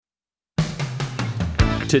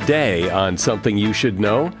Today on Something You Should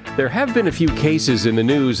Know, there have been a few cases in the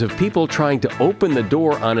news of people trying to open the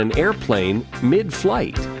door on an airplane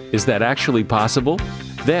mid-flight. Is that actually possible?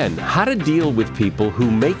 Then, how to deal with people who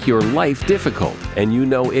make your life difficult, and you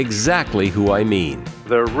know exactly who I mean.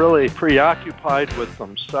 They're really preoccupied with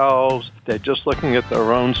themselves. They're just looking at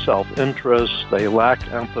their own self-interest. They lack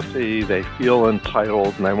empathy. They feel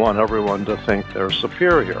entitled, and they want everyone to think they're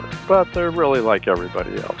superior. But they're really like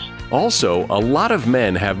everybody else. Also, a lot of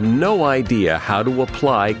men have no idea how to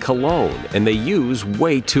apply cologne, and they use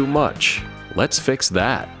way too much. Let's fix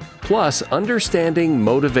that. Plus, understanding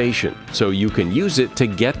motivation so you can use it to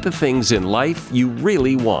get the things in life you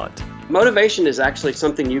really want. Motivation is actually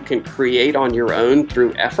something you can create on your own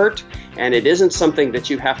through effort, and it isn't something that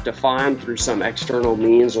you have to find through some external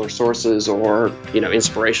means or sources or,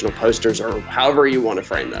 inspirational posters or however you want to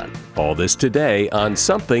frame that. All this today on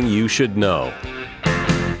Something You Should Know.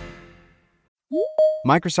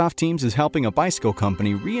 Microsoft Teams is helping a bicycle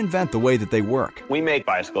company reinvent the way that they work. We make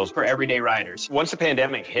bicycles for everyday riders. Once the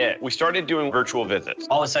pandemic hit, we started doing virtual visits.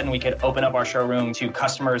 All of a sudden, we could open up our showroom to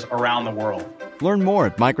customers around the world. Learn more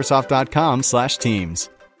at Microsoft.com/Teams.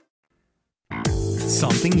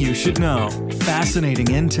 Something you should know. Fascinating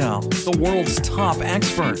intel, the world's top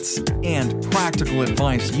experts, and practical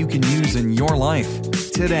advice you can use in your life.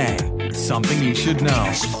 Today, Something You Should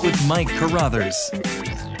Know with Mike Carruthers.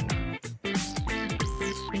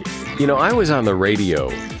 I was on the radio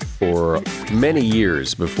for many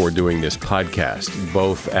years before doing this podcast,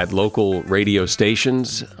 both at local radio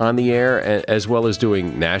stations on the air, as well as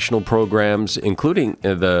doing national programs, including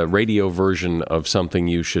the radio version of Something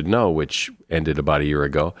You Should Know, which ended about a year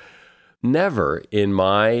ago. Never in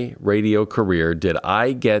my radio career did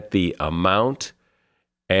I get the amount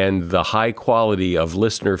and the high quality of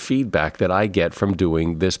listener feedback that I get from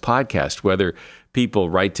doing this podcast, whether people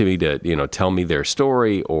write to me to, tell me their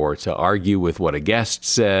story or to argue with what a guest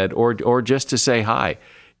said or just to say hi.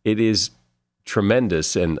 It is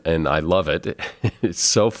tremendous, and I love it. It's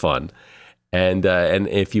so fun. And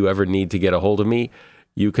if you ever need to get a hold of me,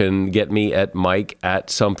 you can get me at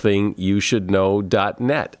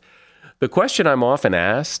mike@somethingyoushouldknow.net. The question I'm often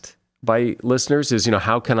asked by listeners is,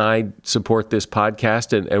 how can I support this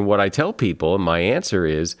podcast? And what I tell people, and my answer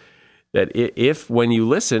is, that if, when you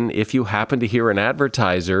listen, if you happen to hear an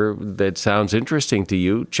advertiser that sounds interesting to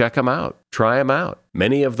you, check them out. Try them out.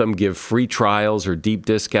 Many of them give free trials or deep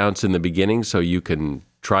discounts in the beginning so you can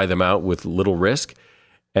try them out with little risk.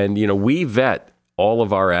 And, we vet all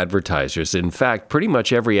of our advertisers. In fact, pretty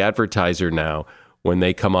much every advertiser now, when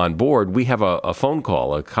they come on board, we have a phone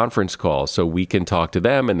call, a conference call, so we can talk to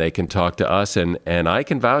them and they can talk to us. And I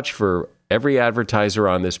can vouch for every advertiser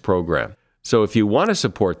on this program. So if you want to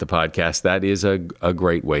support the podcast, that is a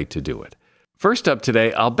great way to do it. First up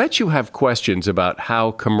today, I'll bet you have questions about how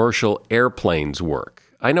commercial airplanes work.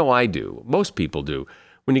 I know I do. Most people do.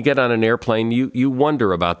 When you get on an airplane, you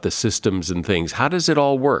wonder about the systems and things. How does it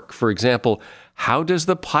all work? For example, how does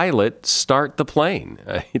the pilot start the plane?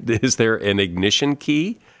 Is there an ignition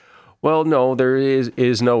key? Well, no, there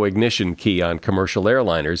is no ignition key on commercial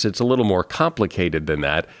airliners. It's a little more complicated than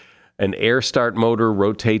that. An air start motor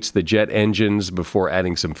rotates the jet engines before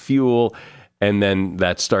adding some fuel, and then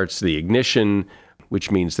that starts the ignition, which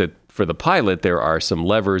means that for the pilot, there are some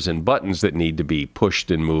levers and buttons that need to be pushed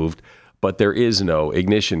and moved, but there is no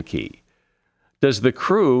ignition key. Does the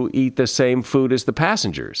crew eat the same food as the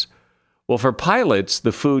passengers? Well, for pilots,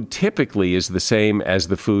 the food typically is the same as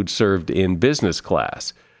the food served in business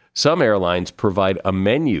class. Some airlines provide a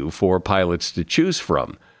menu for pilots to choose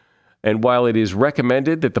from. And while it is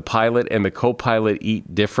recommended that the pilot and the co-pilot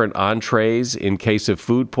eat different entrees in case of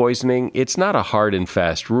food poisoning, it's not a hard and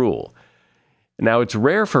fast rule. Now, it's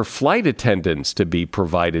rare for flight attendants to be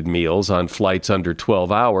provided meals on flights under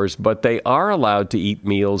 12 hours, but they are allowed to eat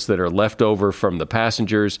meals that are left over from the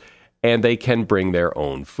passengers, and they can bring their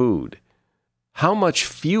own food. How much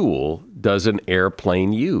fuel does an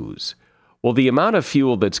airplane use? Well, the amount of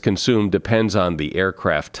fuel that's consumed depends on the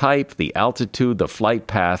aircraft type, the altitude, the flight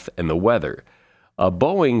path, and the weather. A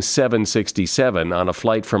Boeing 767 on a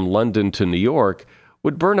flight from London to New York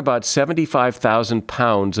would burn about 75,000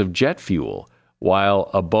 pounds of jet fuel, while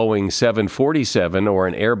a Boeing 747 or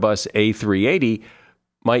an Airbus A380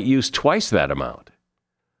 might use twice that amount.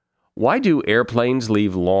 Why do airplanes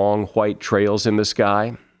leave long white trails in the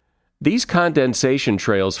sky? These condensation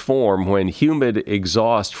trails form when humid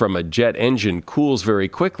exhaust from a jet engine cools very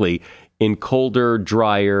quickly in colder,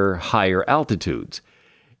 drier, higher altitudes.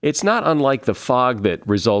 It's not unlike the fog that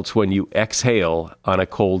results when you exhale on a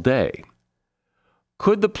cold day.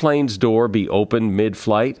 Could the plane's door be opened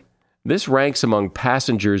mid-flight? This ranks among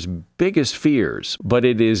passengers' biggest fears, but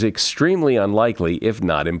it is extremely unlikely, if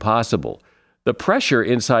not impossible. The pressure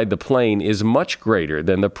inside the plane is much greater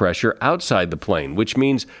than the pressure outside the plane, which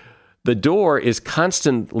means the door is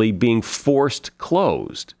constantly being forced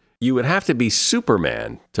closed. You would have to be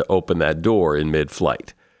Superman to open that door in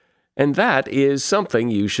mid-flight. And that is something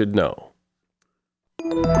you should know.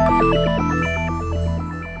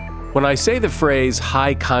 When I say the phrase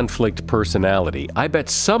high conflict personality, I bet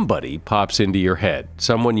somebody pops into your head,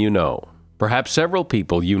 someone you know. Perhaps several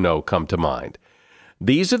people you know come to mind.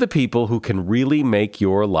 These are the people who can really make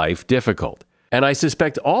your life difficult. And I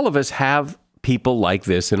suspect all of us have people like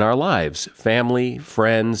this in our lives, family,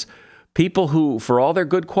 friends, people who, for all their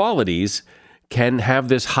good qualities, can have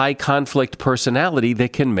this high conflict personality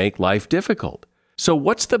that can make life difficult. So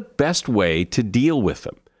what's the best way to deal with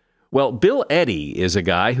them? Well, Bill Eddy is a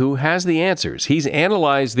guy who has the answers. He's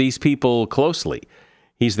analyzed these people closely.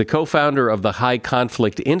 He's the co-founder of the High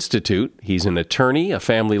Conflict Institute. He's an attorney, a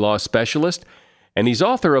family law specialist, and he's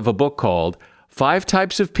author of a book called 5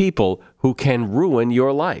 Types of People Who Can Ruin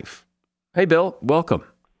Your Life. Hey, Bill, welcome.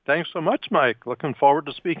 Thanks so much, Mike. Looking forward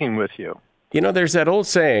to speaking with you. You know, there's that old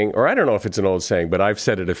saying, or I don't know if it's an old saying, but I've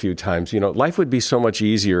said it a few times, life would be so much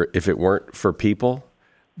easier if it weren't for people.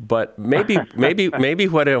 But maybe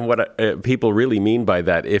what people really mean by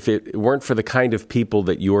that, if it weren't for the kind of people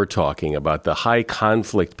that you're talking about, the high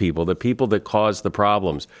conflict people, the people that cause the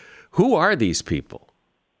problems, who are these people?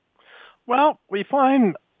 Well, we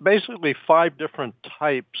find basically 5 different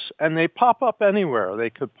types, and they pop up anywhere. They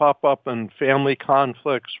could pop up in family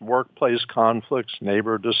conflicts, workplace conflicts,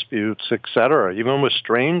 neighbor disputes, etc., even with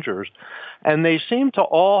strangers. And they seem to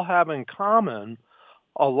all have in common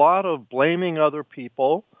a lot of blaming other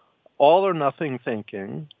people, all or nothing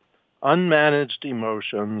thinking, unmanaged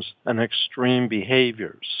emotions, and extreme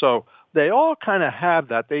behaviors. So they all kind of have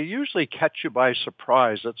that. They usually catch you by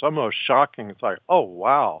surprise. It's almost shocking. It's like, oh,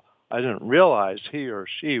 wow, I didn't realize he or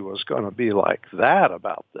she was going to be like that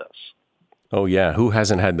about this. Oh, yeah. Who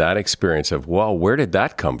hasn't had that experience of, well, where did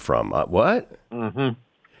that come from? What? Mm-hmm.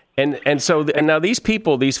 And now these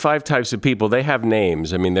people, these 5 types of people, they have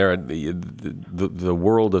names. I mean, the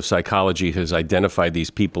world of psychology has identified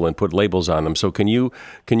these people and put labels on them. So can you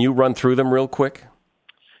run through them real quick?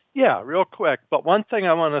 Yeah, real quick. But one thing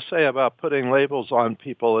I want to say about putting labels on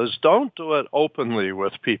people is don't do it openly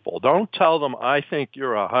with people. Don't tell them, I think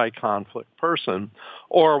you're a high conflict person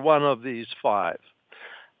or one of these 5,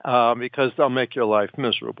 because they'll make your life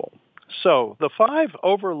miserable. So the 5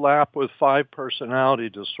 overlap with 5 personality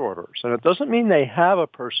disorders. And it doesn't mean they have a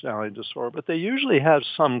personality disorder, but they usually have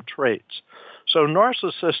some traits. So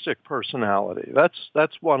narcissistic personality,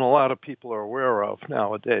 that's one a lot of people are aware of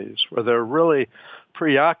nowadays, where they're really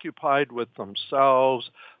preoccupied with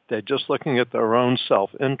themselves. They're just looking at their own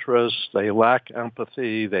self-interest. They lack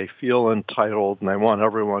empathy. They feel entitled, and they want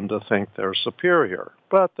everyone to think they're superior.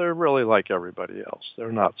 But they're really like everybody else.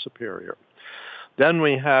 They're not superior. Then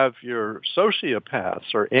we have your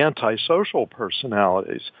sociopaths or antisocial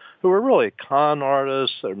personalities who are really con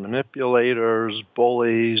artists, they're manipulators,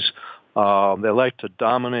 bullies, they like to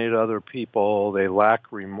dominate other people, they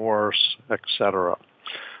lack remorse, etc.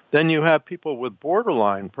 Then you have people with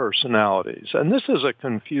borderline personalities, and this is a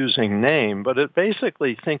confusing name, but it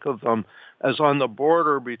basically think of them as on the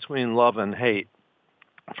border between love and hate.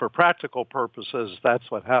 For practical purposes,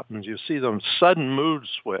 that's what happens. You see them sudden mood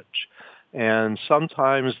switch. And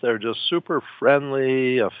sometimes they're just super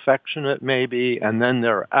friendly, affectionate maybe, and then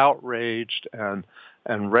they're outraged and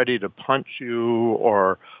ready to punch you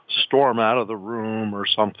or storm out of the room or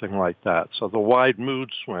something like that. So the wide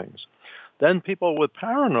mood swings. Then people with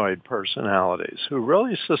paranoid personalities who are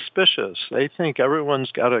really suspicious. They think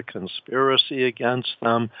everyone's got a conspiracy against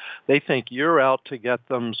them. They think you're out to get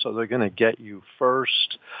them, so they're going to get you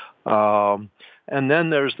first. And then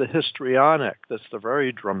there's the histrionic. That's the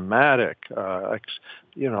very dramatic,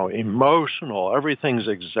 emotional. Everything's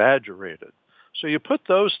exaggerated. So you put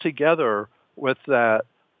those together with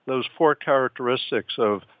those 4 characteristics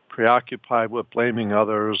of preoccupied with blaming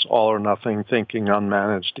others, all or nothing thinking,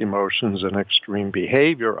 unmanaged emotions, and extreme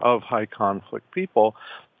behavior of high conflict people.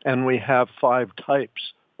 And we have 5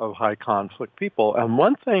 types of high conflict people. And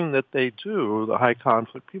one thing that they do, the high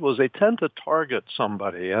conflict people, is they tend to target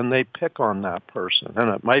somebody and they pick on that person. And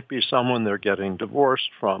it might be someone they're getting divorced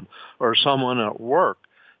from or someone at work.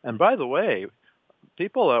 And by the way,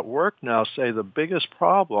 people at work now say the biggest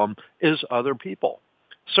problem is other people,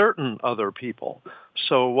 certain other people.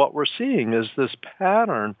 So what we're seeing is this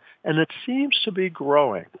pattern, and it seems to be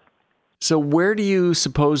growing. So where do you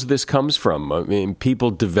suppose this comes from? I mean,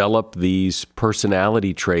 people develop these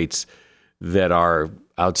personality traits that are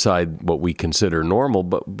outside what we consider normal.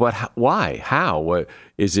 But why? How? What,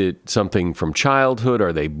 is it something from childhood?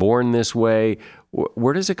 Are they born this way?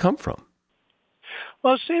 Where does it come from?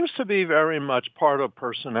 Well, it seems to be very much part of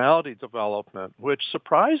personality development, which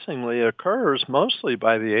surprisingly occurs mostly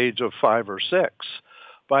by the age of 5 or 6.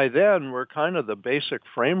 By then, we're kind of the basic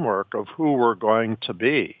framework of who we're going to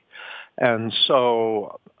be. And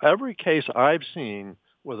so every case I've seen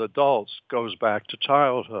with adults goes back to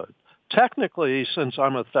childhood. Technically, since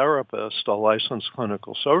I'm a therapist, a licensed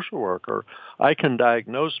clinical social worker, I can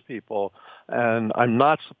diagnose people, and I'm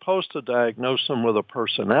not supposed to diagnose them with a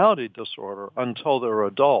personality disorder until they're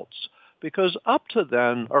adults, because up to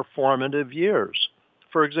then are formative years.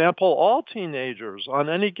 For example, all teenagers on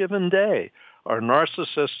any given day are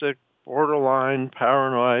narcissistic, borderline,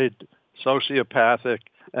 paranoid, sociopathic,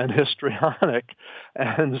 and histrionic.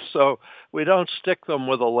 And so we don't stick them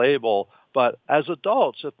with a label. But as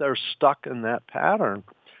adults, if they're stuck in that pattern,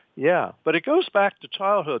 yeah. But it goes back to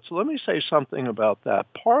childhood. So let me say something about that.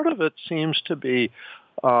 Part of it seems to be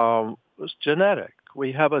genetic.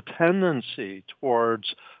 We have a tendency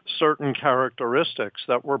towards certain characteristics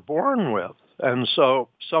that we're born with. And so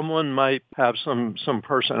someone might have some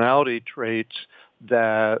personality traits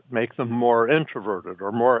that make them more introverted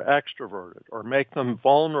or more extroverted, or make them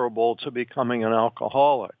vulnerable to becoming an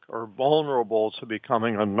alcoholic or vulnerable to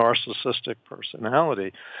becoming a narcissistic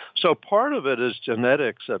personality. So part of it is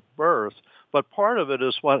genetics at birth, but part of it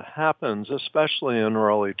is what happens, especially in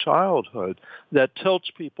early childhood, that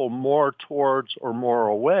tilts people more towards or more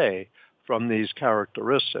away from these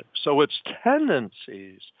characteristics. So it's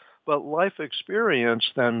tendencies, but life experience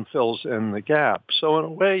then fills in the gap. So in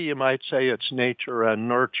a way, you might say it's nature and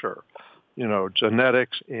nurture,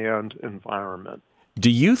 genetics and environment.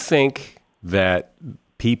 Do you think that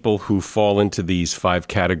people who fall into these 5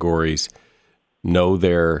 categories know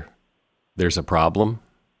there's a problem?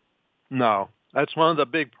 No. That's one of the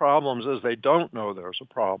big problems, is they don't know there's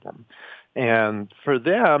a problem. And for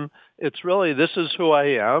them, it's really, this is who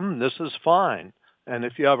I am, this is fine. And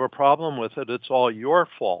if you have a problem with it, it's all your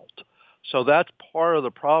fault. So that's part of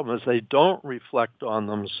the problem, is they don't reflect on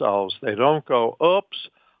themselves. They don't go, oops,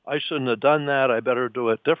 I shouldn't have done that. I better do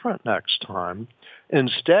it different next time.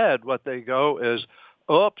 Instead, what they go is,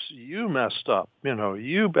 oops, you messed up.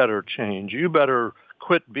 You better change. You better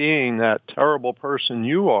quit being that terrible person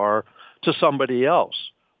you are to somebody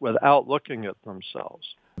else without looking at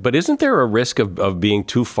themselves. But isn't there a risk of being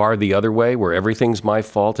too far the other way, where everything's my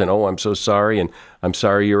fault and, oh, I'm so sorry, and I'm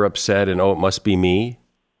sorry you're upset, and, oh, it must be me?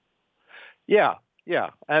 Yeah.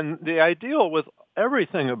 And the ideal with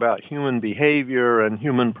everything about human behavior and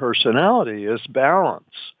human personality is balance.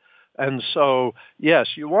 And so, yes,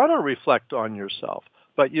 you want to reflect on yourself,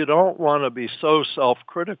 but you don't want to be so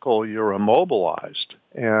self-critical you're immobilized.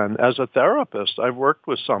 And as a therapist, I've worked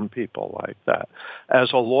with some people like that.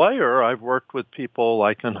 As a lawyer, I've worked with people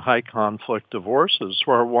like in high-conflict divorces,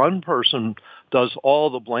 where one person does all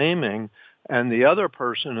the blaming and the other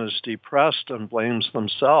person is depressed and blames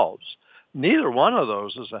themselves. Neither one of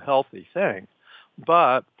those is a healthy thing,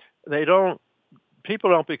 but people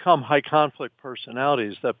don't become high-conflict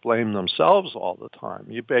personalities that blame themselves all the time.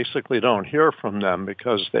 You basically don't hear from them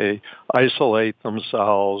because they isolate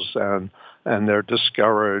themselves and they're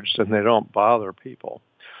discouraged and they don't bother people.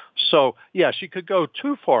 So, yes, you could go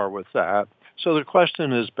too far with that. So the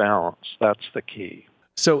question is balance. That's the key.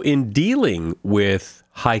 So in dealing with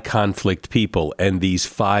high-conflict people and these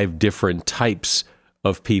 5 different types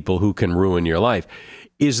of people who can ruin your life,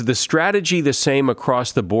 is the strategy the same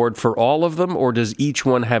across the board for all of them, or does each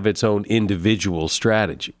one have its own individual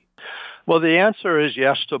strategy? Well, the answer is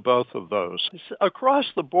yes to both of those. Across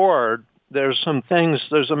the board, there's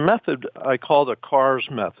a method I call the CARS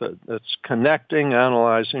method. It's connecting,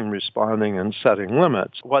 analyzing, responding, and setting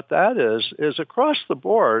limits. What that is across the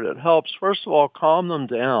board, it helps, first of all, calm them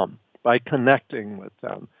down by connecting with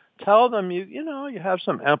them. Tell them you have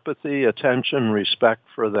some empathy, attention, respect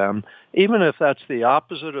for them. Even if that's the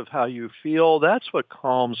opposite of how you feel, that's what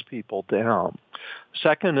calms people down.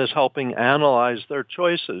 Second is helping analyze their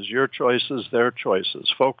choices, your choices, their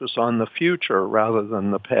choices. Focus on the future rather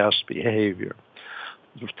than the past behavior.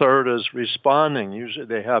 The third is responding. Usually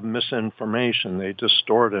they have misinformation. They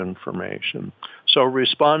distort information. So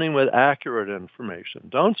responding with accurate information.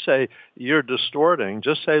 Don't say you're distorting.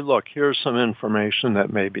 Just say, look, here's some information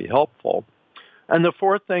that may be helpful. And the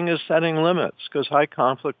fourth thing is setting limits, because high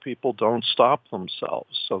conflict people don't stop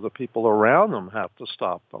themselves. So the people around them have to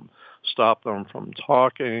stop them. Stop them from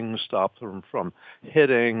talking, stop them from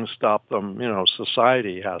hitting, stop them,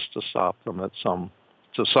 society has to stop them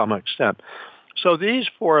to some extent. So these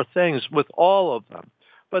 4 things, with all of them,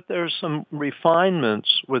 but there's some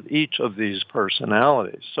refinements with each of these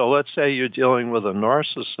personalities. So let's say you're dealing with a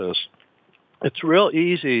narcissist. It's real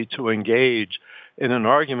easy to engage in an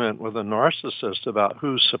argument with a narcissist about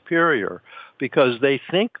who's superior because they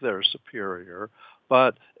think they're superior,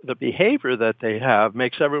 but the behavior that they have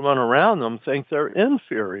makes everyone around them think they're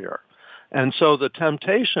inferior. And so the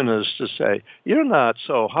temptation is to say, you're not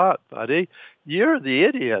so hot, buddy. You're the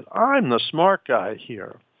idiot. I'm the smart guy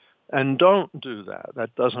here. And don't do that.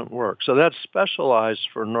 That doesn't work. So that's specialized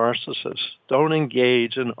for narcissists. Don't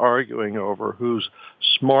engage in arguing over who's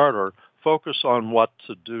smarter. Focus on what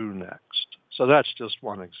to do next. So that's just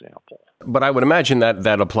one example. But I would imagine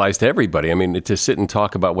that applies to everybody. I mean, to sit and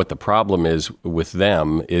talk about what the problem is with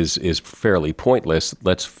them is fairly pointless.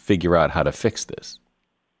 Let's figure out how to fix this.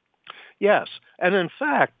 Yes. And in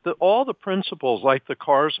fact, all the principles like the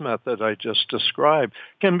CARS method I just described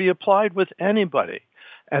can be applied with anybody.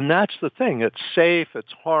 And that's the thing. It's safe.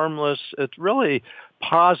 It's harmless. It's really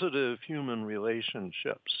positive human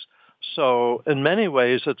relationships. So in many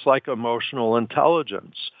ways, it's like emotional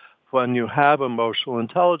intelligence. When you have emotional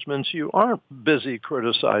intelligence, you aren't busy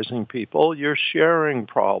criticizing people. You're sharing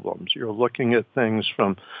problems. You're looking at things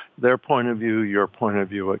from their point of view, your point of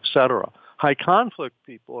view, etc. High conflict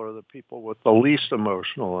people are the people with the least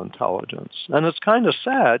emotional intelligence. And it's kind of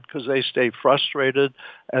sad because they stay frustrated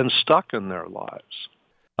and stuck in their lives.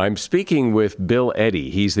 I'm speaking with Bill Eddy.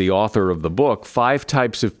 He's the author of the book, 5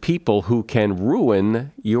 Types of People Who Can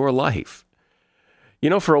Ruin Your Life. You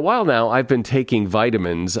know, for a while now, I've been taking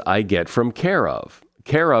vitamins I get from Care Of.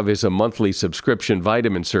 Care Of is a monthly subscription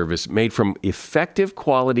vitamin service made from effective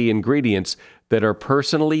quality ingredients that are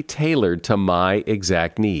personally tailored to my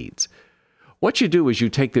exact needs. What you do is you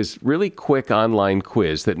take this really quick online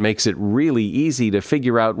quiz that makes it really easy to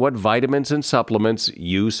figure out what vitamins and supplements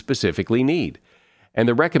you specifically need. And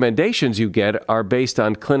the recommendations you get are based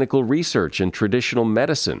on clinical research and traditional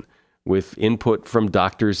medicine with input from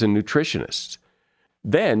doctors and nutritionists.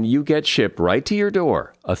 Then you get shipped right to your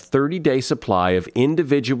door a 30-day supply of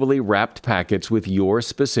individually wrapped packets with your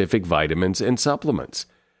specific vitamins and supplements.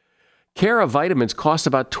 Care Of vitamins cost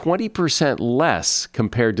about 20% less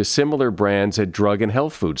compared to similar brands at drug and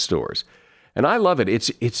health food stores. And I love it.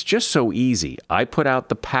 It's just so easy. I put out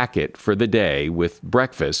the packet for the day with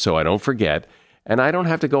breakfast so I don't forget, and I don't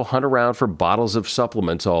have to go hunt around for bottles of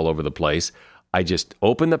supplements all over the place. I just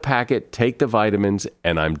open the packet, take the vitamins,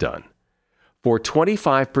 and I'm done. For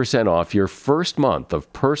 25% off your first month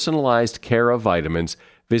of personalized Care Of vitamins,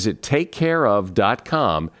 visit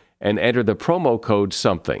takecareof.com and enter the promo code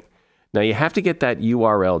SOMETHING. Now, you have to get that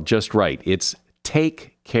URL just right. It's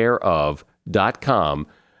takecareof.com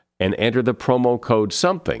and enter the promo code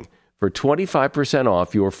SOMETHING for 25%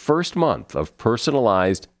 off your first month of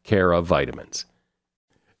personalized Care Of vitamins.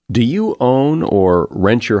 Do you own or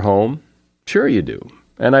rent your home? Sure you do.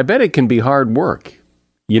 And I bet it can be hard work.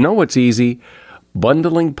 You know what's easy?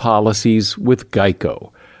 Bundling policies with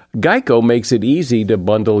Geico. Geico makes it easy to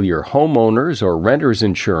bundle your homeowner's or renter's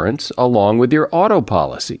insurance along with your auto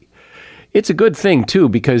policy. It's a good thing, too,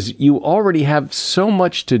 because you already have so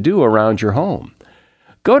much to do around your home.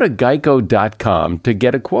 Go to geico.com to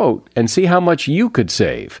get a quote and see how much you could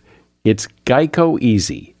save. It's Geico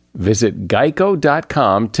Easy. Visit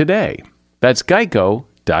geico.com today. That's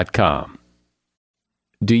geico.com.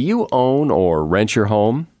 Do you own or rent your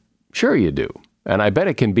home? Sure you do. And I bet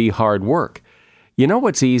it can be hard work. You know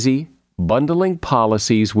what's easy? Bundling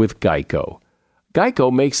policies with Geico.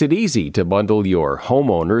 Geico makes it easy to bundle your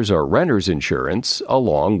homeowner's or renter's insurance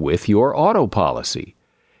along with your auto policy.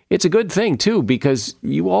 It's a good thing, too, because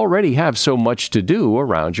you already have so much to do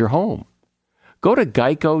around your home. Go to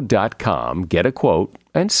geico.com, get a quote,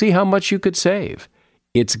 and see how much you could save.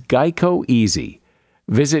 It's Geico Easy.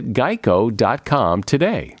 Visit geico.com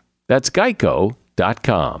today. That's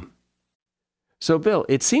geico.com. So, Bill,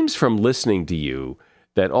 it seems from listening to you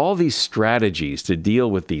that all these strategies to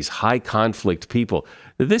deal with these high conflict people,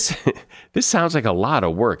 this sounds like a lot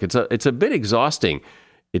of work. It's a bit exhausting,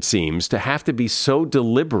 it seems, to have to be so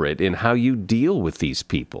deliberate in how you deal with these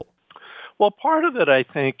people. Well, part of it, I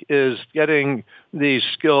think, is getting these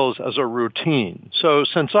skills as a routine. So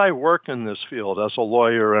since I work in this field as a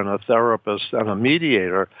lawyer and a therapist and a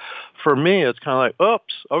mediator, for me, it's kind of like,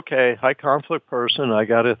 oops, okay, high conflict person, I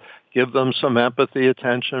got to give them some empathy,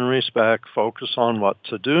 attention, respect, focus on what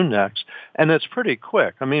to do next. And it's pretty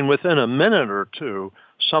quick. I mean, within a minute or two,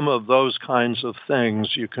 some of those kinds of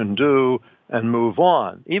things you can do and move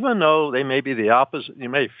on. Even though they may be the opposite, you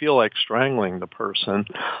may feel like strangling the person,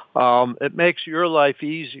 it makes your life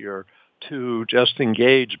easier to just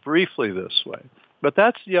engage briefly this way. But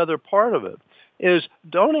that's the other part of it. is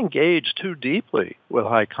don't engage too deeply with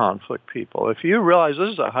high conflict people. If you realize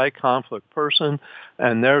this is a high conflict person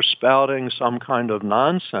and they're spouting some kind of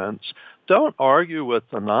nonsense, don't argue with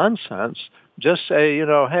the nonsense. Just say,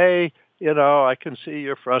 hey, I can see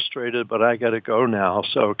you're frustrated, but I got to go now,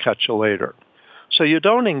 so catch you later. So you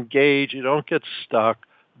don't engage, you don't get stuck,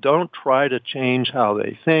 don't try to change how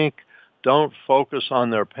they think, don't focus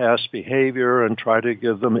on their past behavior and try to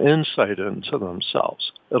give them insight into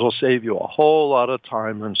themselves. It'll save you a whole lot of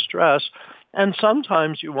time and stress, and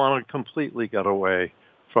sometimes you want to completely get away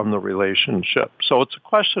from the relationship. So it's a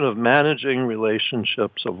question of managing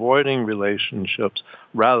relationships, avoiding relationships,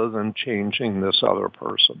 rather than changing this other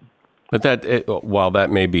person. But while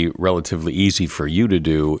that may be relatively easy for you to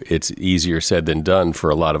do, it's easier said than done for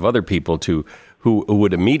a lot of other people who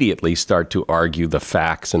would immediately start to argue the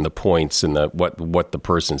facts and the points and what the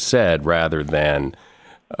person said, rather than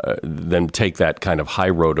take that kind of high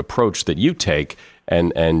road approach that you take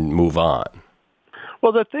and move on.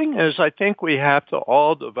 Well, the thing is, I think we have to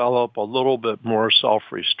all develop a little bit more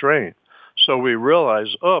self-restraint. So we realize,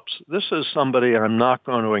 oops, this is somebody I'm not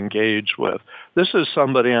going to engage with. This is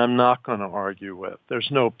somebody I'm not going to argue with. There's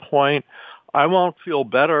no point. I won't feel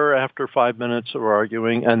better after 5 minutes of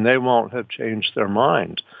arguing, and they won't have changed their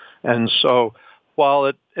mind. And so while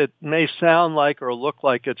it may sound like or look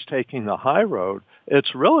like it's taking the high road,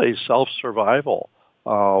 it's really self-survival.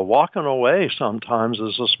 Walking away sometimes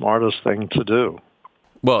is the smartest thing to do.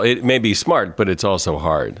 Well, it may be smart, but it's also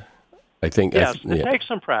hard, I think. Yes, it takes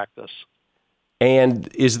some practice. And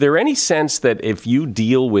is there any sense that if you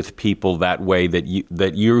deal with people that way, that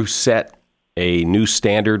you set a new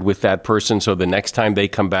standard with that person, so the next time they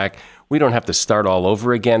come back, we don't have to start all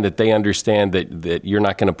over again, that they understand that you're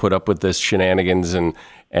not going to put up with this shenanigans and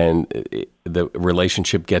the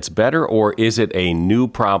relationship gets better? Or is it a new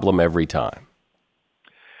problem every time?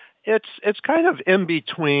 It's kind of in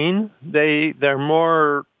between. They're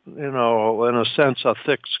more, in a sense, a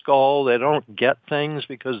thick skull. They don't get things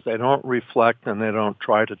because they don't reflect and they don't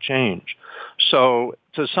try to change. So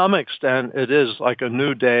to some extent, it is like a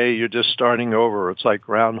new day. You're just starting over. It's like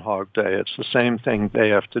Groundhog Day. It's the same thing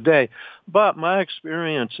day after day. But my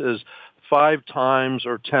experience is 5 times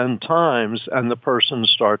or 10 times, and the person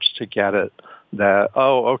starts to get it that,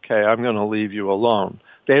 oh, okay, I'm going to leave you alone.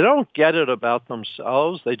 They don't get it about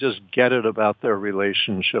themselves. They just get it about their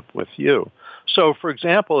relationship with you. So, for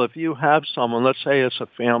example, if you have someone, let's say it's a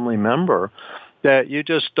family member, that you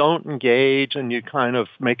just don't engage and you kind of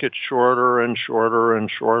make it shorter and shorter and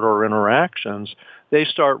shorter interactions, they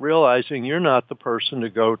start realizing you're not the person to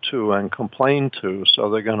go to and complain to, so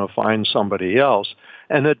they're going to find somebody else.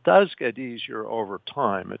 And it does get easier over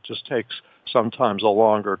time. It just takes sometimes a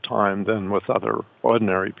longer time than with other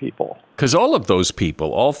ordinary people. Because all of those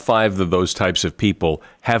people, all 5 of those types of people,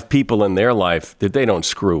 have people in their life that they don't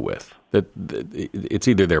screw with. That it's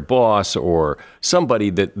either their boss or somebody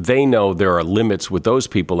that they know there are limits with those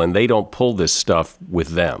people, and they don't pull this stuff with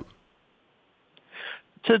them.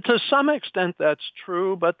 To some extent, that's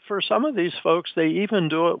true, but for some of these folks, they even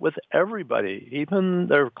do it with everybody, even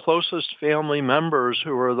their closest family members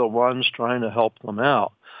who are the ones trying to help them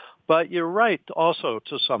out. But you're right also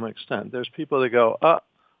to some extent. There's people that go,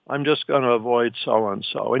 I'm just going to avoid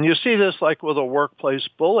so-and-so. And you see this like with a workplace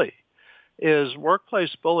bully. Is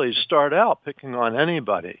workplace bullies start out picking on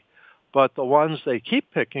anybody, but the ones they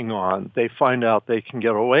keep picking on, they find out they can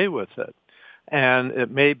get away with it. And it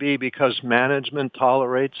may be because management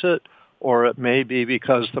tolerates it, or it may be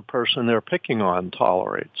because the person they're picking on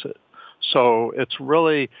tolerates it. So it's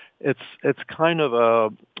really, it's kind of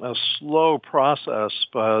a slow process,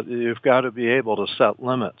 but you've got to be able to set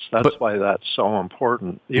limits. That's why that's so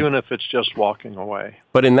important, even if it's just walking away.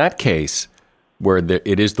 But in that case, where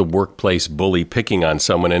it is the workplace bully picking on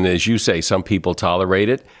someone, and as you say, some people tolerate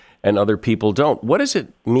it and other people don't. What does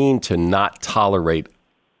it mean to not tolerate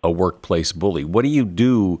a workplace bully? What do you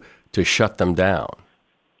do to shut them down?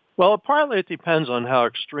 Well, partly it depends on how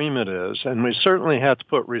extreme it is, and we certainly have to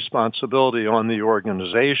put responsibility on the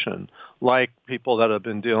organization, like people that have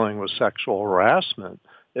been dealing with sexual harassment.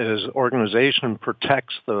 Is organization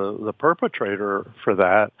protects the perpetrator for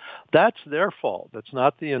that, that's their fault. It's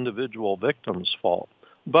not the individual victim's fault.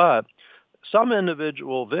 But some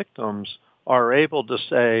individual victims are able to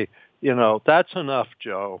say, that's enough,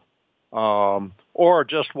 Joe, or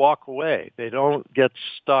just walk away. They don't get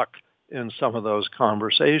stuck in some of those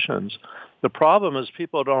conversations. The problem is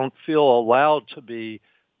people don't feel allowed to be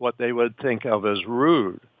what they would think of as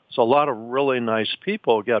rude. So a lot of really nice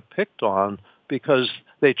people get picked on because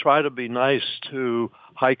they try to be nice to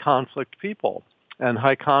high conflict people. And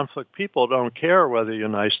high conflict people don't care whether you're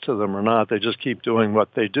nice to them or not. They just keep doing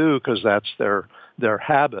what they do because that's their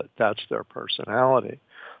habit. That's their personality.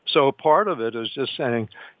 So part of it is just saying,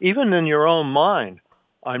 even in your own mind,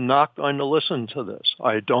 I'm not going to listen to this.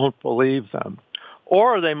 I don't believe them.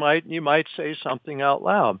 Or you might say something out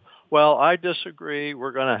loud. Well, I disagree.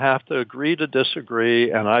 We're going to have to agree to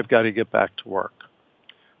disagree, and I've got to get back to work.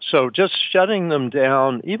 So just shutting them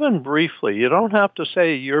down, even briefly, you don't have to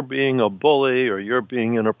say you're being a bully or you're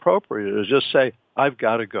being inappropriate. It's just say, I've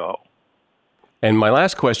got to go. And my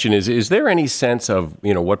last question is there any sense of,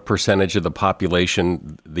 what percentage of the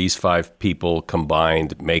population these 5 people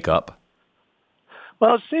combined make up?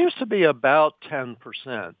 Well, it seems to be about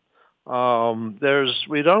 10%.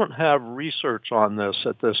 We don't have research on this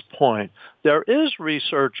at this point. There is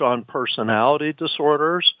research on personality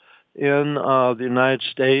disorders in the United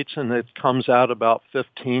States, and it comes out about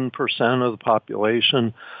 15% of the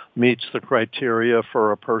population meets the criteria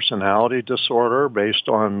for a personality disorder based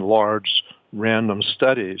on large random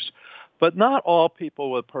studies. But not all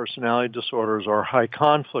people with personality disorders are high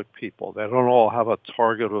conflict people. They don't all have a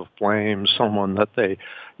target of blame, someone that they,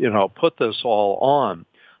 put this all on.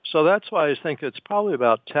 So that's why I think it's probably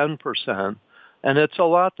about 10%, and it's a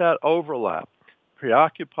lot that overlap.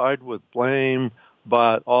 Preoccupied with blame,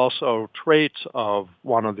 but also traits of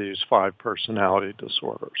one of these 5 personality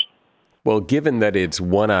disorders. Well, given that it's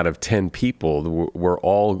 1 out of 10 people, we're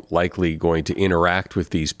all likely going to interact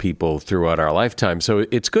with these people throughout our lifetime. So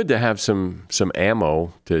it's good to have some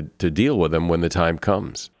ammo to deal with them when the time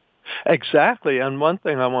comes. Exactly. And one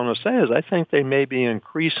thing I want to say is I think they may be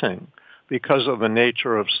increasing because of the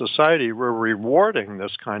nature of society. We're rewarding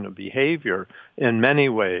this kind of behavior in many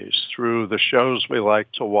ways through the shows we like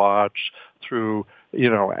to watch, through,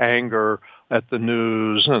 anger at the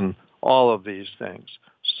news and all of these things.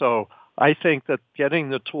 So I think that getting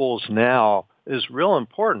the tools now is real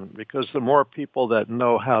important because the more people that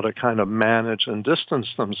know how to kind of manage and distance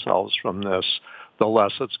themselves from this, the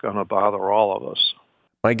less it's going to bother all of us.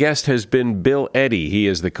 My guest has been Bill Eddy. He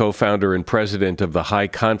is the co-founder and president of the High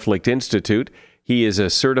Conflict Institute. He is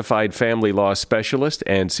a certified family law specialist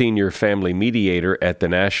and senior family mediator at the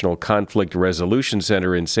National Conflict Resolution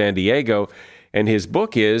Center in San Diego. And his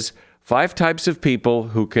book is 5 Types of People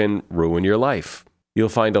Who Can Ruin Your Life. You'll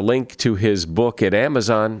find a link to his book at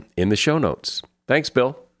Amazon in the show notes. Thanks,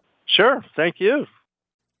 Bill. Sure. Thank you.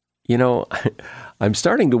 I'm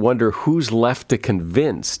starting to wonder who's left to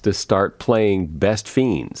convince to start playing Best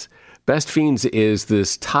Fiends. Best Fiends is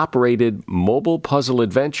this top-rated mobile puzzle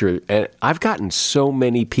adventure, and I've gotten so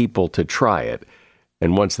many people to try it.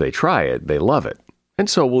 And once they try it, they love it. And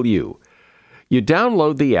so will you. You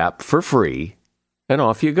download the app for free, and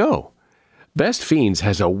off you go. Best Fiends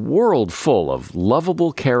has a world full of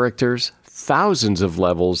lovable characters, thousands of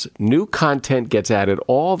levels, new content gets added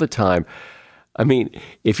all the time. I mean,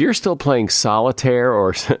 if you're still playing solitaire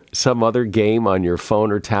or some other game on your phone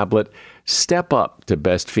or tablet, step up to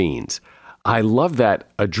Best Fiends. I love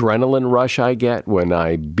that adrenaline rush I get when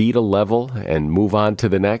I beat a level and move on to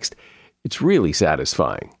the next. It's really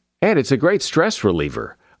satisfying. And it's a great stress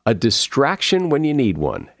reliever, a distraction when you need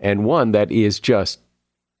one, and one that is just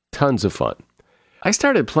tons of fun. I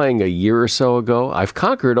started playing a year or so ago. I've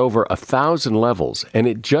conquered over 1,000 levels, and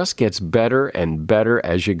it just gets better and better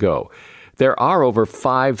as you go. There are over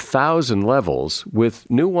 5,000 levels, with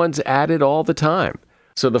new ones added all the time.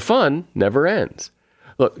 So the fun never ends.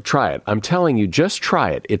 Look, try it. I'm telling you, just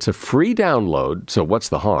try it. It's a free download, so what's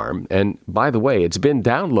the harm? And by the way, it's been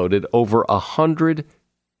downloaded over 100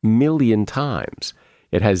 million times.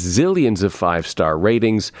 It has zillions of 5-star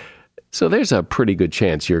ratings, so there's a pretty good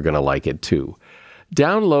chance you're going to like it too.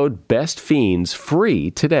 Download Best Fiends free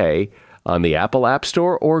today on the Apple App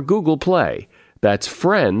Store or Google Play. That's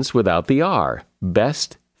friends without the R.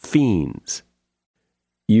 Best Fiends.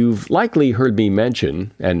 You've likely heard me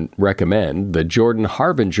mention and recommend the Jordan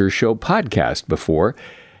Harbinger Show podcast before.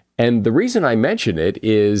 And the reason I mention it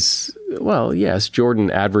is, well, yes, Jordan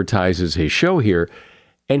advertises his show here,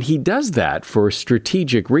 and he does that for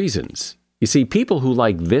strategic reasons. You see, people who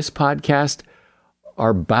like this podcast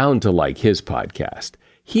are bound to like his podcast.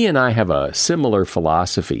 He and I have a similar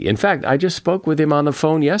philosophy. In fact, I just spoke with him on the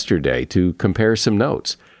phone yesterday to compare some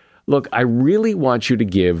notes. Look, I really want you to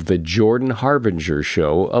give the Jordan Harbinger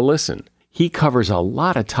Show a listen. He covers a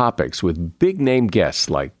lot of topics with big-name guests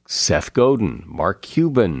like Seth Godin, Mark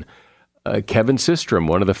Cuban, Kevin Systrom,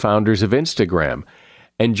 one of the founders of Instagram.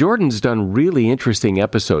 And Jordan's done really interesting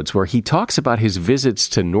episodes where he talks about his visits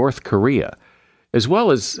to North Korea, as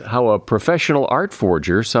well as how a professional art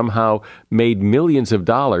forger somehow made millions of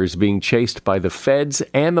dollars being chased by the feds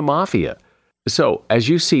and the mafia. So, as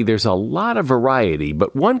you see, there's a lot of variety,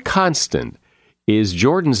 but one constant is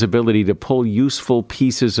Jordan's ability to pull useful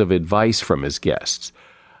pieces of advice from his guests.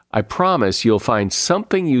 I promise you'll find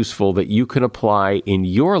something useful that you can apply in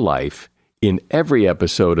your life in every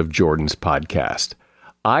episode of Jordan's podcast.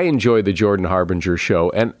 I enjoy the Jordan Harbinger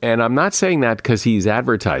Show, and I'm not saying that because he's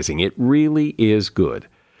advertising. It really is good.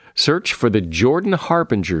 Search for the Jordan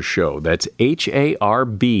Harbinger Show. That's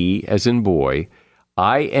Harb as in boy,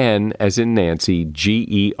 IN as in Nancy,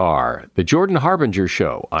 GER. The Jordan Harbinger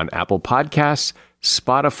Show on Apple Podcasts,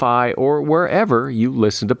 Spotify, or wherever you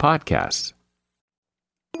listen to podcasts.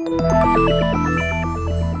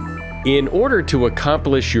 In order to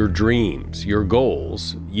accomplish your dreams, your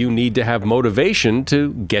goals, you need to have motivation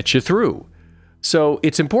to get you through. So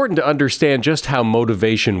it's important to understand just how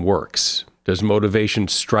motivation works. Does motivation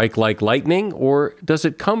strike like lightning, or does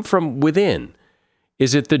it come from within?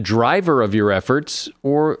 Is it the driver of your efforts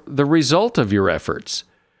or the result of your efforts?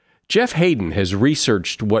 Jeff Hayden has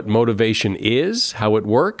researched what motivation is, how it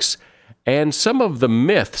works, and some of the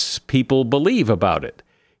myths people believe about it.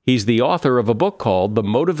 He's the author of a book called The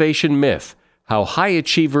Motivation Myth: How High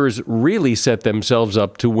Achievers Really Set Themselves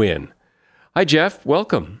Up to Win. Hi, Jeff.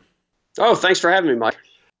 Welcome. Oh, thanks for having me, Mike.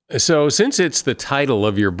 So since it's the title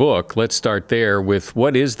of your book, let's start there with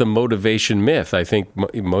what is the motivation myth? I think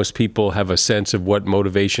most people have a sense of what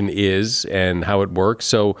motivation is and how it works.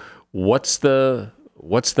 So what's the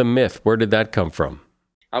myth? Where did that come from?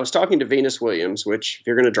 I was talking to Venus Williams, which if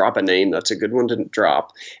you're going to drop a name, that's a good one to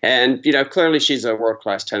drop. And, clearly she's a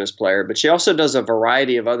world-class tennis player, but she also does a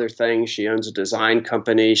variety of other things. She owns a design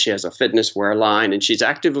company. She has a fitness wear line, and she's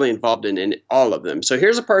actively involved in all of them. So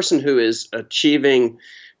here's a person who is achieving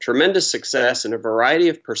tremendous success in a variety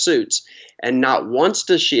of pursuits. And not once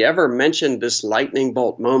does she ever mention this lightning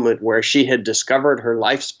bolt moment where she had discovered her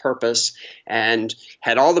life's purpose and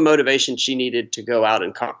had all the motivation she needed to go out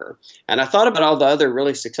and conquer. And I thought about all the other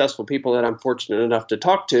really successful people that I'm fortunate enough to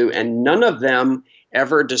talk to, and none of them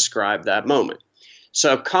ever describe that moment.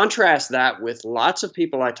 So contrast that with lots of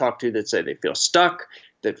people I talk to that say they feel stuck,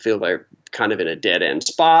 that feel they're kind of in a dead-end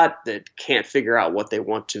spot, that can't figure out what they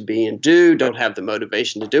want to be and do, don't have the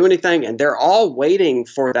motivation to do anything, and they're all waiting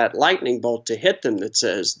for that lightning bolt to hit them that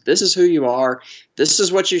says, this is who you are, this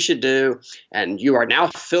is what you should do, and you are now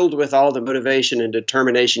filled with all the motivation and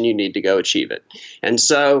determination you need to go achieve it. And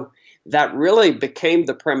so that really became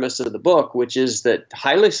the premise of the book, which is that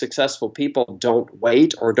highly successful people don't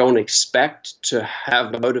wait or don't expect to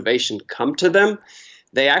have motivation come to them.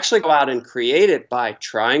 They actually go out and create it by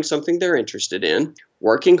trying something they're interested in,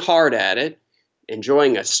 working hard at it,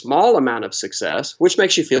 enjoying a small amount of success, which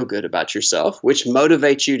makes you feel good about yourself, which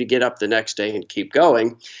motivates you to get up the next day and keep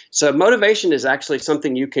going. So motivation is actually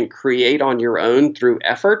something you can create on your own through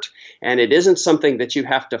effort, and it isn't something that you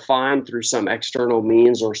have to find through some external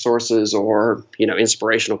means or sources or,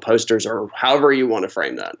 inspirational posters or however you want to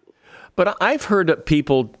frame that. But I've heard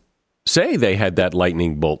people say they had that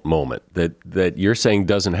lightning bolt moment that you're saying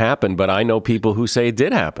doesn't happen, but I know people who say it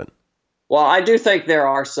did happen. Well, I do think there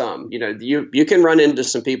are some. You can run into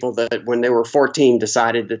some people that when they were 14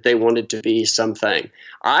 decided that they wanted to be something.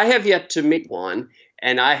 I have yet to meet one,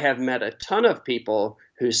 and I have met a ton of people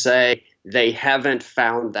who say they haven't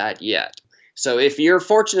found that yet. So if you're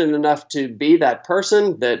fortunate enough to be that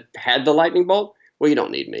person that had the lightning bolt, well, you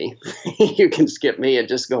don't need me. You can skip me and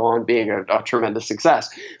just go on being a tremendous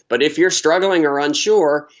success. But if you're struggling or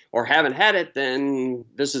unsure or haven't had it, then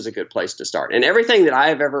this is a good place to start. And everything that I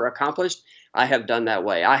have ever accomplished, I have done that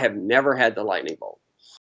way. I have never had the lightning bolt.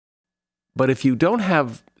 But if you don't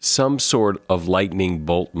have some sort of lightning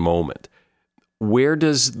bolt moment, where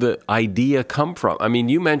does the idea come from? I mean,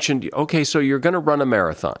 you mentioned, okay, so you're going to run a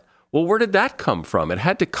marathon. Well, where did that come from? It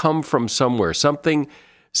had to come from somewhere. Something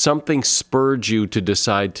spurred you to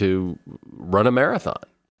decide to run a marathon.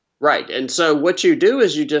 Right. And so what you do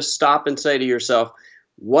is you just stop and say to yourself,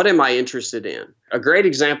 what am I interested in? A great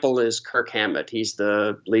example is Kirk Hammett. He's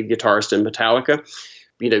the lead guitarist in Metallica.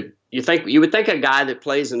 You would think a guy that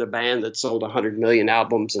plays in a band that sold 100 million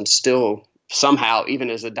albums and still somehow, even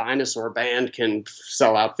as a dinosaur band, can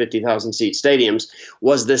sell out 50,000 seat stadiums,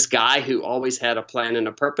 was this guy who always had a plan and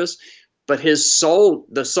a purpose. But the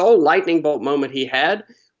sole lightning bolt moment he had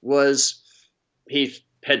was he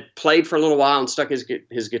had played for a little while and stuck his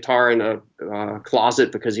guitar in a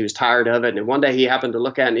closet because he was tired of it. And one day he happened to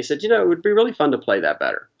look at it and he said, it would be really fun to play that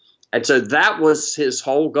better. And so that was his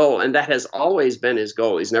whole goal. And that has always been his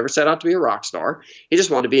goal. He's never set out to be a rock star. He just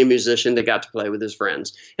wanted to be a musician that got to play with his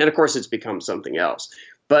friends. And of course, it's become something else.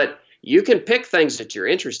 But you can pick things that you're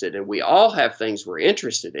interested in. We all have things we're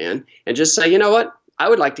interested in and just say, you know what? I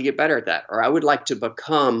would like to get better at that, or I would like to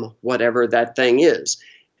become whatever that thing is.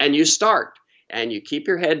 And you start and you keep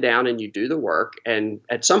your head down and you do the work. And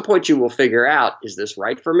at some point you will figure out, is this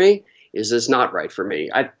right for me? Is this not right for me?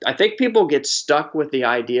 I think people get stuck with the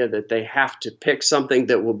idea that they have to pick something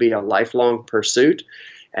that will be a lifelong pursuit.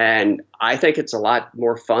 And I think it's a lot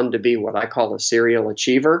more fun to be what I call a serial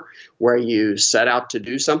achiever, where you set out to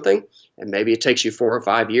do something and maybe it takes you 4 or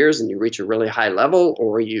 5 years and you reach a really high level,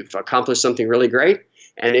 or you've accomplished something really great.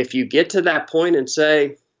 And if you get to that point and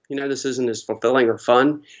say, you know, this isn't as fulfilling or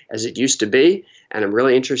fun as it used to be, and I'm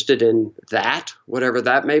really interested in that, whatever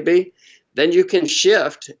that may be, then you can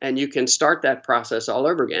shift and you can start that process all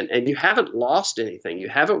over again. And you haven't lost anything. You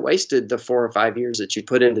haven't wasted the 4 or 5 years that you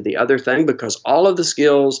put into the other thing, because all of the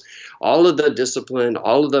skills, all of the discipline,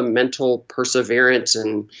 all of the mental perseverance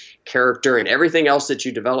and character and everything else that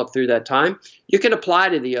you develop through that time, you can apply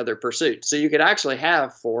to the other pursuit. So you could actually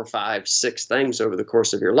have 4, 5, 6 things over the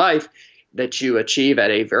course of your life that you achieve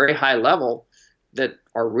at a very high level that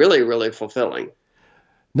are really, really fulfilling.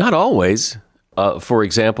 Not always. For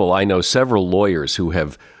example, I know several lawyers who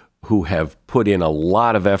have put in a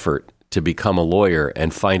lot of effort to become a lawyer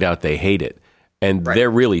and find out they hate it. And They're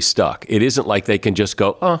really stuck. It isn't like they can just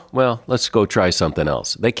go, oh, well, let's go try something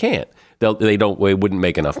else. They can't. They wouldn't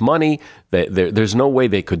make enough money. There's no way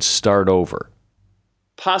they could start over.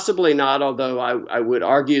 Possibly not, although I would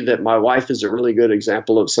argue that my wife is a really good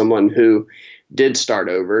example of someone who did start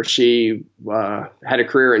over. She had a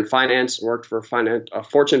career in finance, worked for a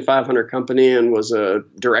Fortune 500 company and was a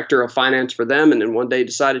director of finance for them. And then one day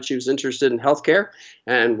decided she was interested in healthcare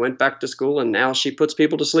and went back to school. And now she puts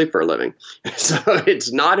people to sleep for a living. So it's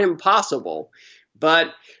not impossible.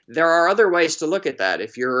 But there are other ways to look at that.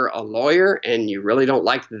 If you're a lawyer and you really don't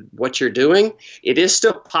like what you're doing, it is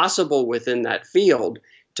still possible within that field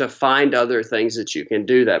to find other things that you can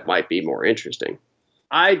do that might be more interesting.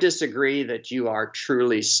 I disagree that you are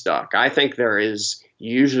truly stuck. I think there is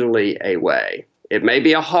usually a way. It may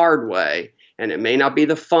be a hard way, and it may not be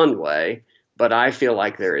the fun way, but I feel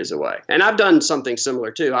like there is a way. And I've done something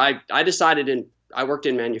similar too. I worked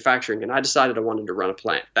in manufacturing, and I decided I wanted to run a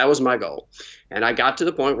plant. That was my goal. And I got to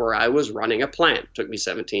the point where I was running a plant. It took me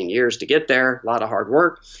 17 years to get there, a lot of hard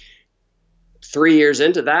work. 3 years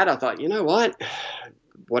into that, I thought, you know what?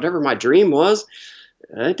 Whatever my dream was,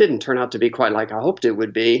 it didn't turn out to be quite like I hoped it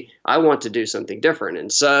would be. I want to do something different.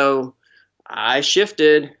 And so I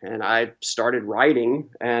shifted and I started writing.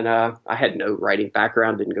 And I had no writing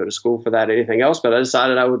background, didn't go to school for that or anything else, but I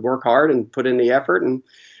decided I would work hard and put in the effort.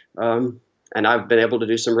 And I've been able to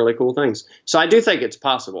do some really cool things. So I do think it's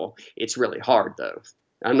possible. It's really hard, though.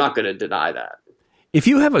 I'm not going to deny that. If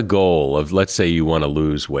you have a goal of, let's say you want to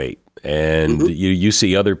lose weight, and you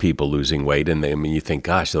see other people losing weight, and you think,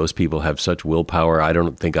 gosh, those people have such willpower. I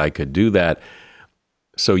don't think I could do that.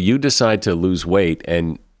 So you decide to lose weight,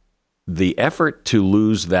 and the effort to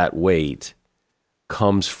lose that weight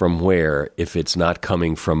comes from where, if it's not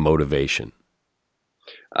coming from motivation?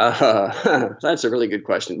 That's a really good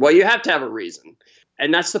question. Well, you have to have a reason.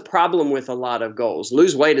 And that's the problem with a lot of goals.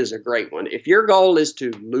 Lose weight is a great one. If your goal is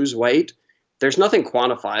to lose weight, there's nothing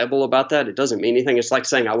quantifiable about that. It doesn't mean anything. It's like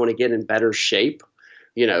saying, I want to get in better shape.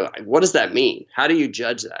 You know, what does that mean? How do you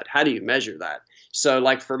judge that? How do you measure that? So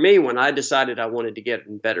like for me, when I decided I wanted to get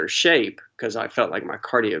in better shape, because I felt like my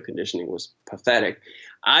cardio conditioning was pathetic,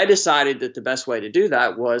 I decided that the best way to do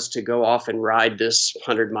that was to go off and ride this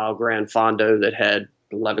 100-mile Grand Fondo that had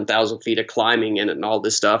 11,000 feet of climbing in it and all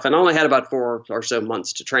this stuff. And I only had about 4 or so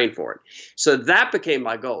months to train for it. So that became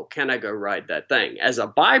my goal. Can I go ride that thing? As a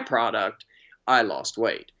byproduct, I lost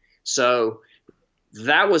weight. So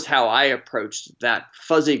that was how I approached that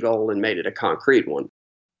fuzzy goal and made it a concrete one.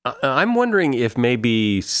 I'm wondering if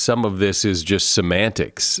maybe some of this is just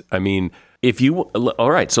semantics. I mean,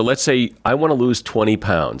 all right, so let's say I want to lose 20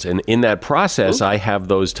 pounds. And in that process, I have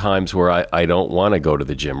those times where I don't want to go to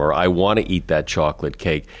the gym, or I want to eat that chocolate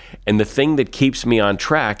cake. And the thing that keeps me on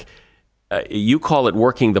track, you call it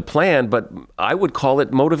working the plan, but I would call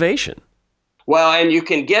it motivation. Well, and you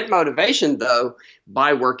can get motivation, though,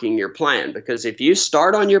 by working your plan. Because if you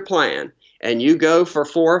start on your plan and you go for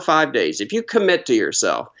 4 or 5 days, if you commit to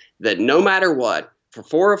yourself that no matter what, for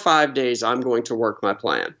 4 or 5 days, I'm going to work my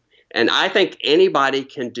plan. And I think anybody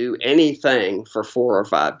can do anything for 4 or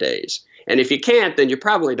 5 days. And if you can't, then you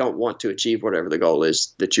probably don't want to achieve whatever the goal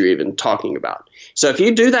is that you're even talking about. So if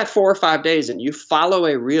you do that 4 or 5 days and you follow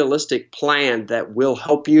a realistic plan that will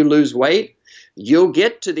help you lose weight, you'll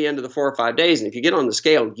get to the end of the 4 or 5 days. And if you get on the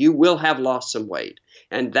scale, you will have lost some weight.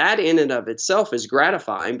 And that in and of itself is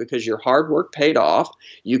gratifying because your hard work paid off.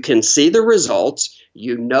 You can see the results.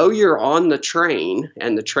 You know you're on the train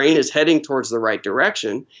and the train is heading towards the right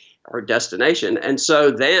direction or destination. And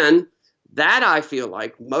so then that, I feel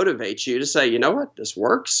like, motivates you to say, you know what, this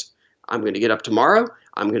works. I'm going to get up tomorrow.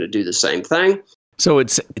 I'm going to do the same thing. So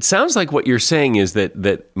it sounds like what you're saying is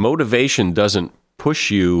that motivation doesn't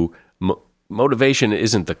push you. Motivation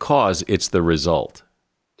isn't the cause, it's the result.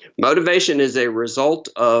 Motivation is a result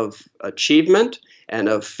of achievement and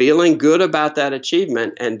of feeling good about that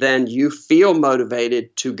achievement, and then you feel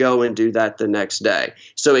motivated to go and do that the next day.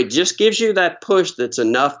 So it just gives you that push that's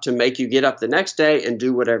enough to make you get up the next day and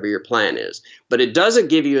do whatever your plan is. But it doesn't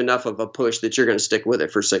give you enough of a push that you're going to stick with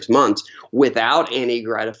it for 6 months without any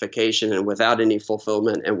gratification and without any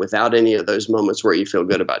fulfillment and without any of those moments where you feel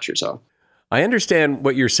good about yourself. I understand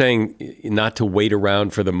what you're saying, not to wait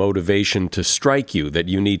around for the motivation to strike you, that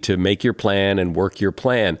you need to make your plan and work your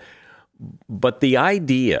plan. But the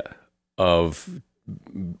idea of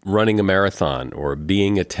running a marathon or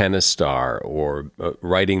being a tennis star or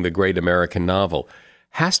writing the great American novel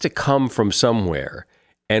has to come from somewhere.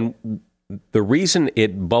 And the reason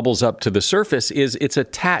it bubbles up to the surface is it's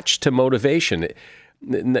attached to motivation.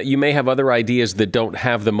 You may have other ideas that don't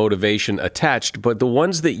have the motivation attached, but the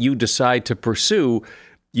ones that you decide to pursue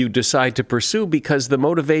because the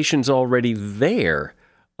motivation's already there.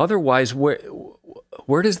 Otherwise,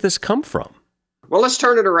 where does this come from? Well, let's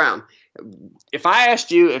turn it around. If I asked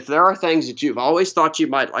you if there are things that you've always thought you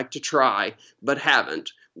might like to try but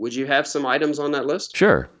haven't, would you have some items on that list?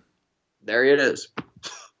 Sure. There it is.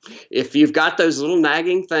 If you've got those little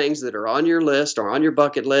nagging things that are on your list or on your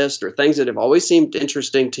bucket list or things that have always seemed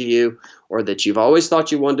interesting to you or that you've always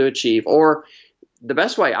thought you wanted to achieve, or the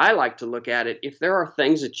best way I like to look at it, if there are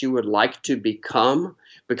things that you would like to become,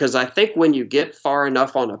 because I think when you get far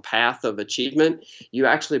enough on a path of achievement, you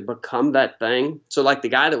actually become that thing. So like the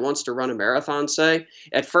guy that wants to run a marathon, say,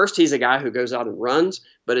 at first he's a guy who goes out and runs,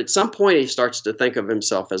 but at some point he starts to think of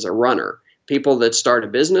himself as a runner. People that start a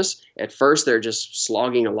business, at first they're just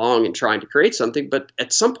slogging along and trying to create something, but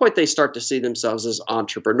at some point they start to see themselves as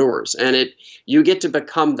entrepreneurs, and you get to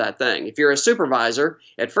become that thing. If you're a supervisor,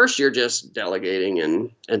 at first you're just delegating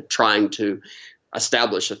and trying to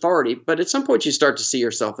establish authority, but at some point you start to see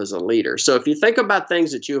yourself as a leader. So if you think about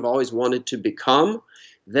things that you have always wanted to become,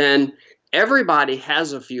 then everybody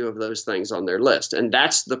has a few of those things on their list, and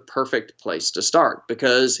that's the perfect place to start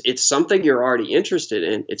because it's something you're already interested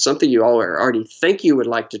in. It's something you already think you would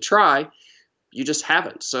like to try. You just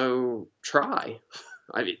haven't, so try.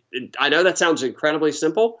 I mean, I know that sounds incredibly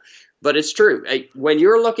simple, but it's true. When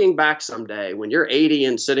you're looking back someday, when you're 80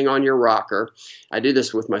 and sitting on your rocker, I do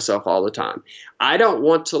this with myself all the time. I don't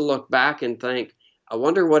want to look back and think, I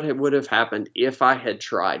wonder what would have happened if I had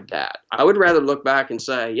tried that. I would rather look back and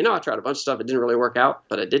say, I tried a bunch of stuff. It didn't really work out,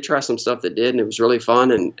 but I did try some stuff that did, and it was really fun,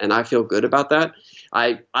 and I feel good about that.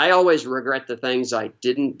 I always regret the things I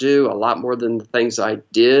didn't do a lot more than the things I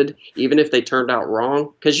did, even if they turned out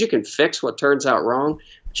wrong, because you can fix what turns out wrong,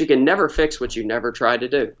 but you can never fix what you never tried to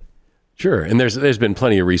do. Sure. And there's been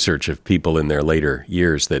plenty of research of people in their later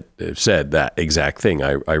years that have said that exact thing.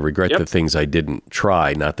 I regret the things I didn't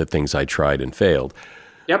try, not the things I tried and failed.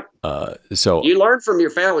 Yep. So you learn from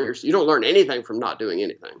your failures. You don't learn anything from not doing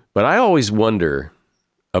anything. But I always wonder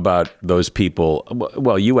about those people.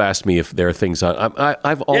 Well, you asked me if there are things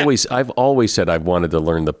I've always said I've wanted to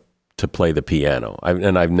learn to play the piano,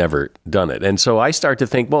 and I've never done it. And so I start to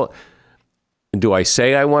think, well, do I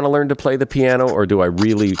say I want to learn to play the piano, or do I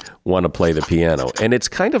really want to play the piano? And it's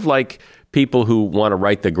kind of like people who want to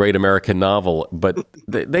write the great American novel, but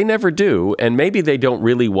they never do. And maybe they don't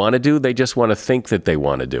really want to do. They just want to think that they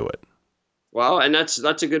want to do it. Well, and that's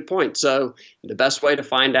a good point. So the best way to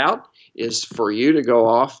find out is for you to go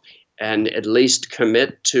off and at least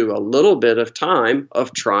commit to a little bit of time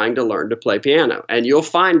of trying to learn to play piano. And you'll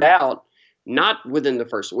find out, not within the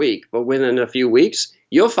first week, but within a few weeks,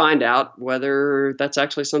 you'll find out whether that's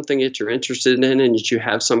actually something that you're interested in and that you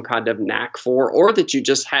have some kind of knack for, or that you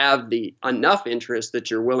just have the enough interest that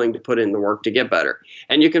you're willing to put in the work to get better.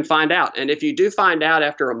 And you can find out. And if you do find out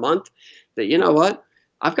after a month that, you know what,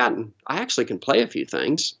 I actually can play a few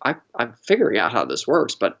things. I'm figuring out how this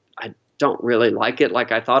works, but I don't really like it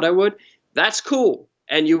like I thought I would. That's cool.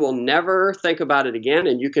 And you will never think about it again,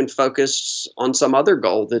 and you can focus on some other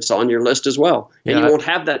goal that's on your list as well. And you won't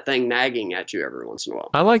have that thing nagging at you every once in a while.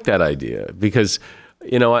 I like that idea because,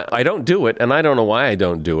 I don't do it, and I don't know why I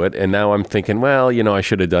don't do it. And now I'm thinking, well, I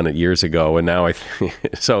should have done it years ago. And now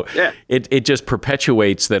it just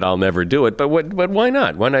perpetuates that I'll never do it. But why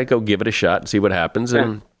not? Why not go give it a shot and see what happens? Yeah.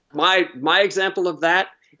 And my example of that,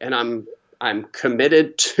 and I'm I'm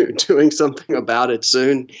committed to doing something about it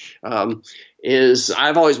soon, is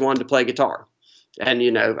I've always wanted to play guitar. And,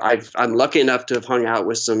 I'm lucky enough to have hung out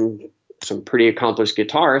with some pretty accomplished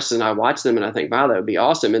guitarists, and I watch them and I think, wow, that would be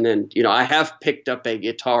awesome. And then, I have picked up a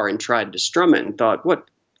guitar and tried to strum it and thought,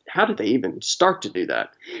 how did they even start to do that?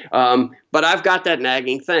 But I've got that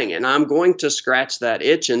nagging thing, and I'm going to scratch that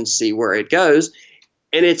itch and see where it goes.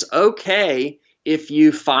 And it's okay if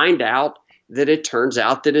you find out that it turns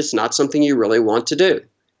out that it's not something you really want to do.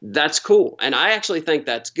 That's cool. And I actually think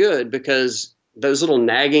that's good, because those little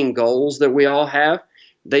nagging goals that we all have,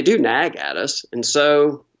 they do nag at us. And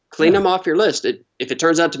so clean them off your list. If it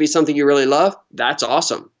turns out to be something you really love, that's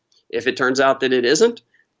awesome. If it turns out that it isn't,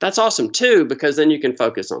 that's awesome too, because then you can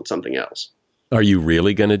focus on something else. Are you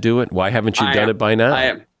really going to do it? Why haven't you done it by now?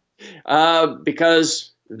 I am.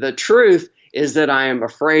 Because the truth is that I am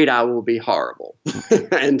afraid I will be horrible.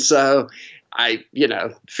 And so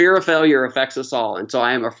fear of failure affects us all. And so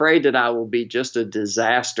I am afraid that I will be just a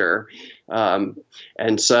disaster.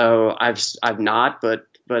 And so I've not,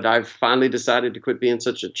 but I've finally decided to quit being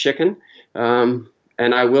such a chicken. And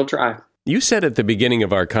I will try. You said at the beginning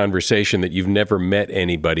of our conversation that you've never met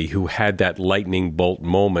anybody who had that lightning bolt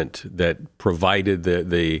moment that provided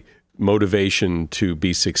the motivation to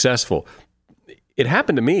be successful. It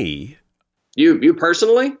happened to me. You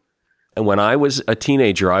personally? And when I was a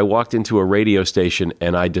teenager, I walked into a radio station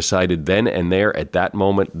and I decided then and there at that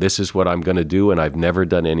moment, this is what I'm going to do, and I've never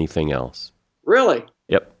done anything else. Really?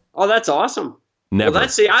 Yep. Oh, that's awesome. Never. Well, I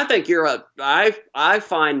think I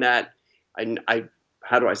find that,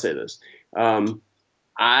 how do I say this?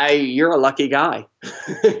 You're a lucky guy.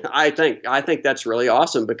 I think that's really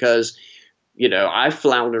awesome, because, I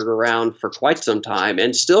floundered around for quite some time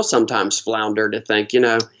and still sometimes flounder to think,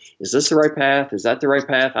 is this the right path? Is that the right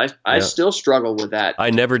path? I still struggle with that.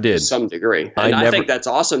 I never did. To some degree. And I think that's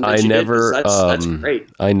awesome that you did. That's great.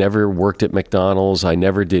 I never worked at McDonald's. I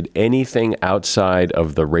never did anything outside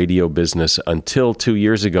of the radio business until 2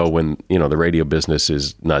 years ago, when, the radio business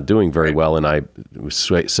is not doing very well, and I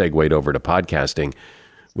segued over to podcasting,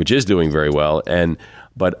 which is doing very well.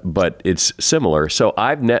 But it's similar. So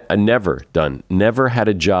I've never had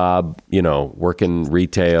a job, working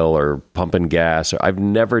retail or pumping gas. I've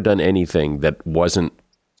never done anything that wasn't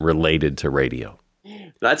related to radio.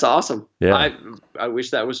 That's awesome. Yeah. I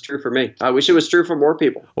wish that was true for me. I wish it was true for more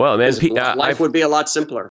people. Well, man, life would be a lot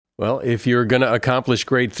simpler. Well, if you're going to accomplish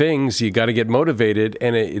great things, you got to get motivated.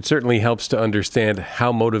 And it certainly helps to understand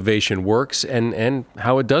how motivation works and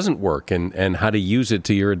how it doesn't work, and how to use it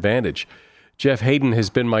to your advantage. Jeff Haden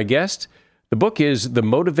has been my guest. The book is The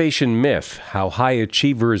Motivation Myth: How High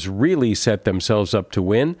Achievers Really Set Themselves Up to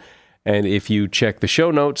Win. And if you check the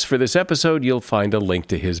show notes for this episode, you'll find a link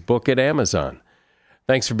to his book at Amazon.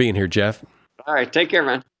 Thanks for being here, Jeff. All right. Take care,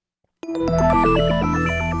 man.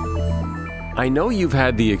 I know you've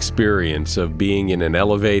had the experience of being in an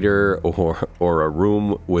elevator or a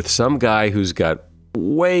room with some guy who's got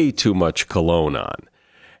way too much cologne on.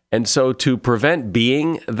 And so to prevent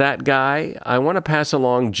being that guy, I want to pass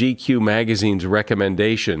along GQ magazine's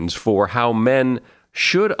recommendations for how men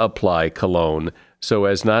should apply cologne so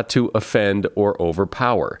as not to offend or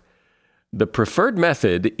overpower. The preferred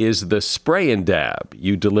method is the spray and dab.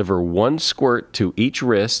 You deliver one squirt to each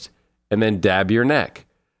wrist and then dab your neck.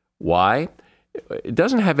 Why? It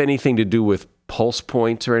doesn't have anything to do with pulse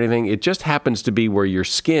points or anything. It just happens to be where your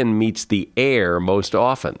skin meets the air most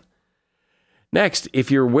often. Next, if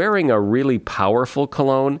you're wearing a really powerful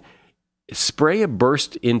cologne, spray a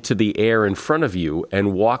burst into the air in front of you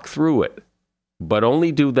and walk through it. But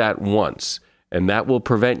only do that once, and that will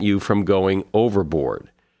prevent you from going overboard.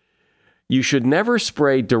 You should never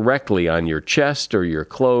spray directly on your chest or your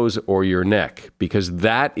clothes or your neck, because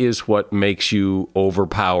that is what makes you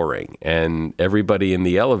overpowering, and everybody in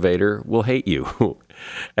the elevator will hate you.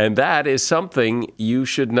 And that is something you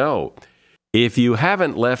should know. If you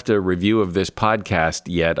haven't left a review of this podcast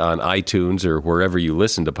yet on iTunes or wherever you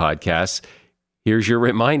listen to podcasts, here's your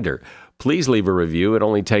reminder. Please leave a review. It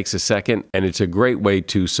only takes a second, and it's a great way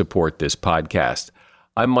to support this podcast.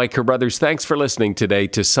 I'm Mike Carruthers. Thanks for listening today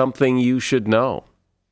to Something You Should Know.